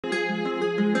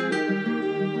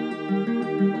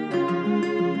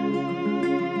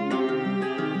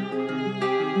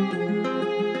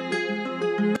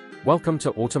Welcome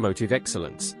to Automotive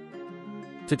Excellence.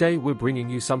 Today we're bringing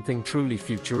you something truly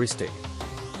futuristic.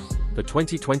 The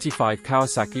 2025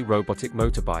 Kawasaki Robotic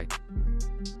motorbike.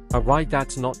 A ride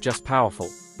that's not just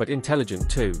powerful, but intelligent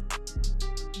too.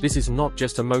 This is not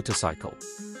just a motorcycle.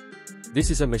 This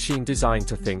is a machine designed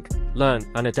to think, learn,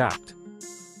 and adapt.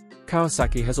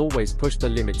 Kawasaki has always pushed the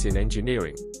limits in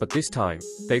engineering, but this time,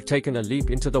 they've taken a leap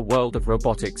into the world of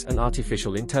robotics and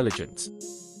artificial intelligence.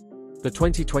 The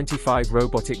 2025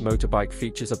 Robotic motorbike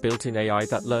features a built-in AI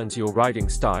that learns your riding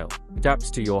style, adapts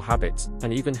to your habits,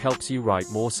 and even helps you ride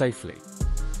more safely.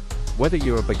 Whether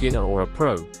you're a beginner or a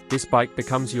pro, this bike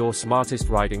becomes your smartest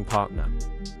riding partner.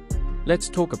 Let's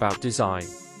talk about design.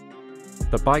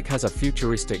 The bike has a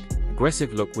futuristic,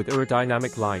 aggressive look with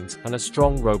aerodynamic lines and a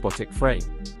strong robotic frame.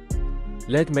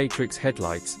 LED matrix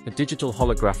headlights, a digital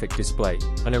holographic display,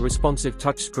 and a responsive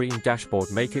touchscreen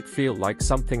dashboard make it feel like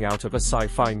something out of a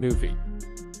sci-fi movie.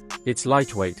 It's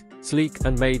lightweight, sleek,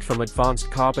 and made from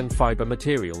advanced carbon fiber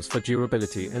materials for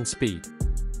durability and speed.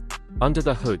 Under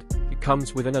the hood, it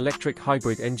comes with an electric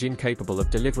hybrid engine capable of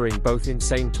delivering both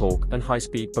insane torque and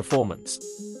high-speed performance.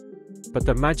 But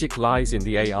the magic lies in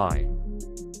the AI.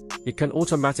 It can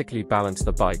automatically balance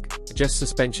the bike, adjust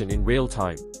suspension in real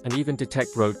time, and even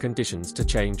detect road conditions to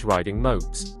change riding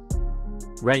modes.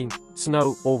 Rain,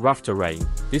 snow, or rough terrain,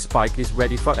 this bike is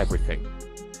ready for everything.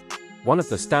 One of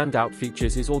the standout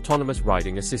features is autonomous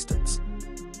riding assistance.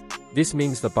 This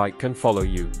means the bike can follow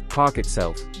you, park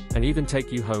itself, and even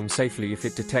take you home safely if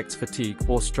it detects fatigue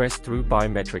or stress through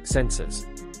biometric sensors.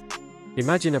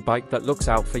 Imagine a bike that looks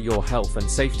out for your health and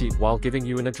safety while giving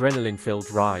you an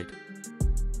adrenaline-filled ride.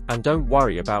 And don't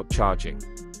worry about charging.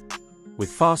 With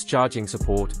fast charging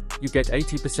support, you get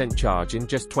 80% charge in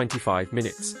just 25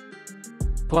 minutes.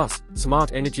 Plus,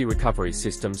 smart energy recovery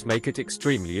systems make it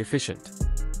extremely efficient.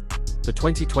 The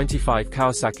 2025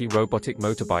 Kawasaki Robotic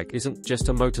motorbike isn't just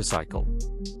a motorcycle.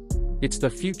 It's the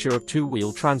future of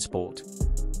two-wheel transport.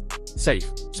 Safe,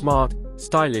 smart,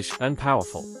 stylish, and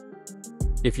powerful.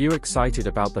 If you're excited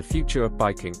about the future of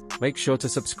biking, make sure to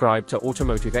subscribe to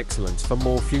Automotive Excellence for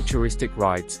more futuristic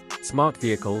rides, smart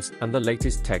vehicles, and the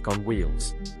latest tech on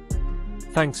wheels.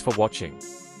 Thanks for watching.